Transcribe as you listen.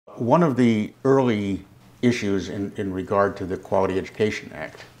One of the early issues in regard to the Quality Education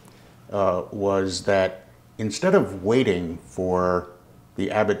Act was that instead of waiting for the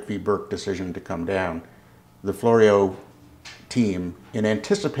Abbott v. Burke decision to come down, the Florio team, in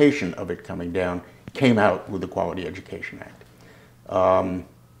anticipation of it coming down, came out with the Quality Education Act.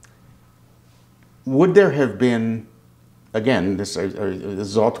 Would there have been, again, this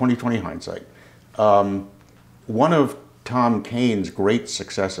is all 2020 hindsight, one of Tom Kean's great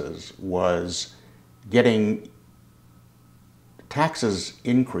successes was getting taxes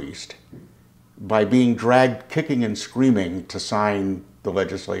increased by being dragged kicking and screaming to sign the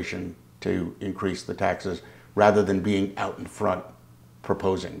legislation to increase the taxes rather than being out in front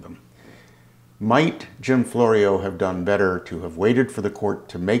proposing them. Might Jim Florio have done better to have waited for the court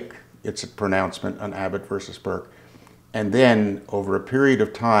to make its pronouncement on Abbott versus Burke, and then over a period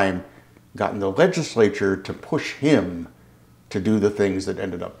of time gotten the legislature to push him to do the things that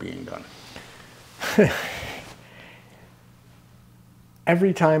ended up being done?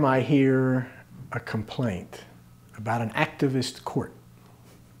 Every time I hear a complaint about an activist court,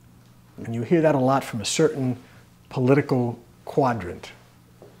 and you hear that a lot from a certain political quadrant,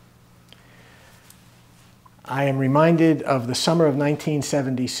 I am reminded of the summer of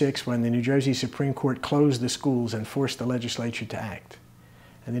 1976 when the New Jersey Supreme Court closed the schools and forced the legislature to act.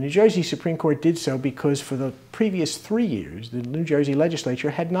 And the New Jersey Supreme Court did so because for the previous 3 years, the New Jersey legislature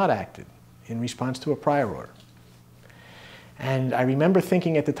had not acted in response to a prior order. And I remember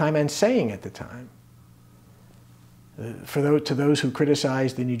thinking at the time and saying at the time, to those who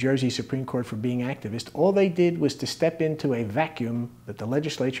criticized the New Jersey Supreme Court for being activist, all they did was to step into a vacuum that the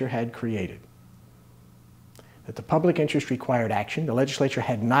legislature had created. That the public interest required action. The legislature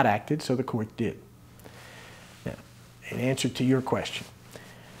had not acted, so the court did. Now, in answer to your question,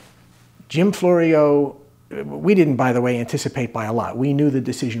 Jim Florio, we didn't, by the way, anticipate by a lot. We knew the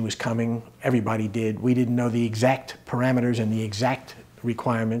decision was coming. Everybody did. We didn't know the exact parameters and the exact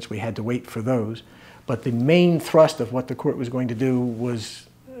requirements. We had to wait for those. But the main thrust of what the court was going to do was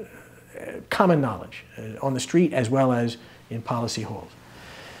common knowledge on the street as well as in policy halls.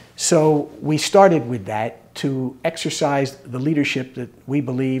 So we started with that to exercise the leadership that we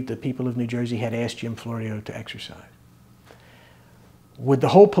believed the people of New Jersey had asked Jim Florio to exercise. Would the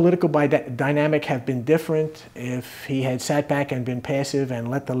whole political dynamic have been different if he had sat back and been passive and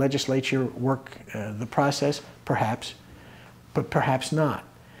let the legislature work the process? Perhaps, but perhaps not.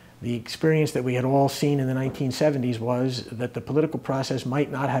 The experience that we had all seen in the 1970s was that the political process might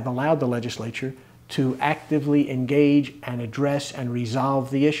not have allowed the legislature to actively engage and address and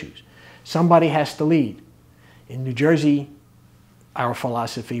resolve the issues. Somebody has to lead. In New Jersey, our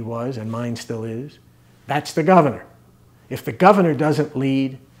philosophy was, and mine still is, that's the governor. If the governor doesn't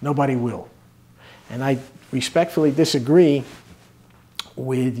lead, nobody will. And I respectfully disagree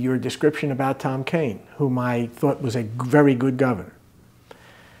with your description about Tom Kean, whom I thought was a very good governor.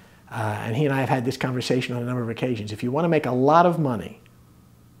 And he and I have had this conversation on a number of occasions. If you want to make a lot of money,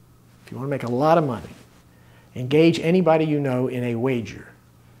 engage anybody you know in a wager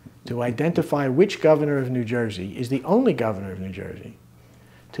to identify which governor of New Jersey is the only governor of New Jersey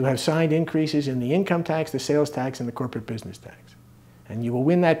to have signed increases in the income tax, the sales tax, and the corporate business tax. And you will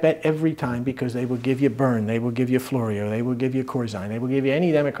win that bet every time because they will give you Byrne, they will give you Florio, they will give you Corzine, they will give you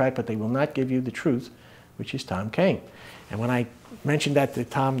any Democrat, but they will not give you the truth, which is Tom Kean. And when I mentioned that to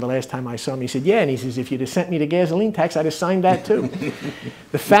Tom the last time I saw him, he said, yeah, and he says, if you'd have sent me the gasoline tax, I'd have signed that too.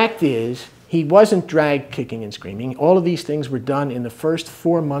 The fact is, he wasn't dragged kicking and screaming. All of these things were done in the first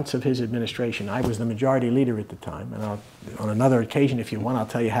 4 months of his administration. I was the majority leader at the time, and on another occasion, if you want, I'll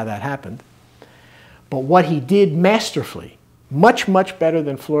tell you how that happened. But what he did masterfully, much, much better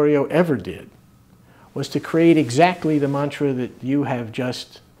than Florio ever did, was to create exactly the mantra that you have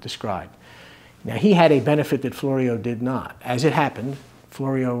just described. Now, he had a benefit that Florio did not. As it happened,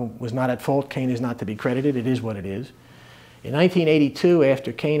 Florio was not at fault. Kean is not to be credited. It is what it is. In 1982,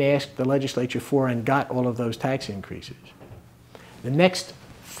 after Kean asked the legislature for and got all of those tax increases, the next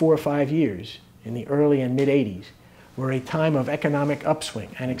 4 or 5 years, in the early and mid-'80s, were a time of economic upswing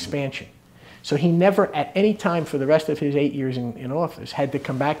and expansion. So he never, at any time for the rest of his 8 years in office, had to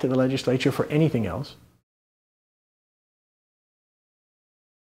come back to the legislature for anything else.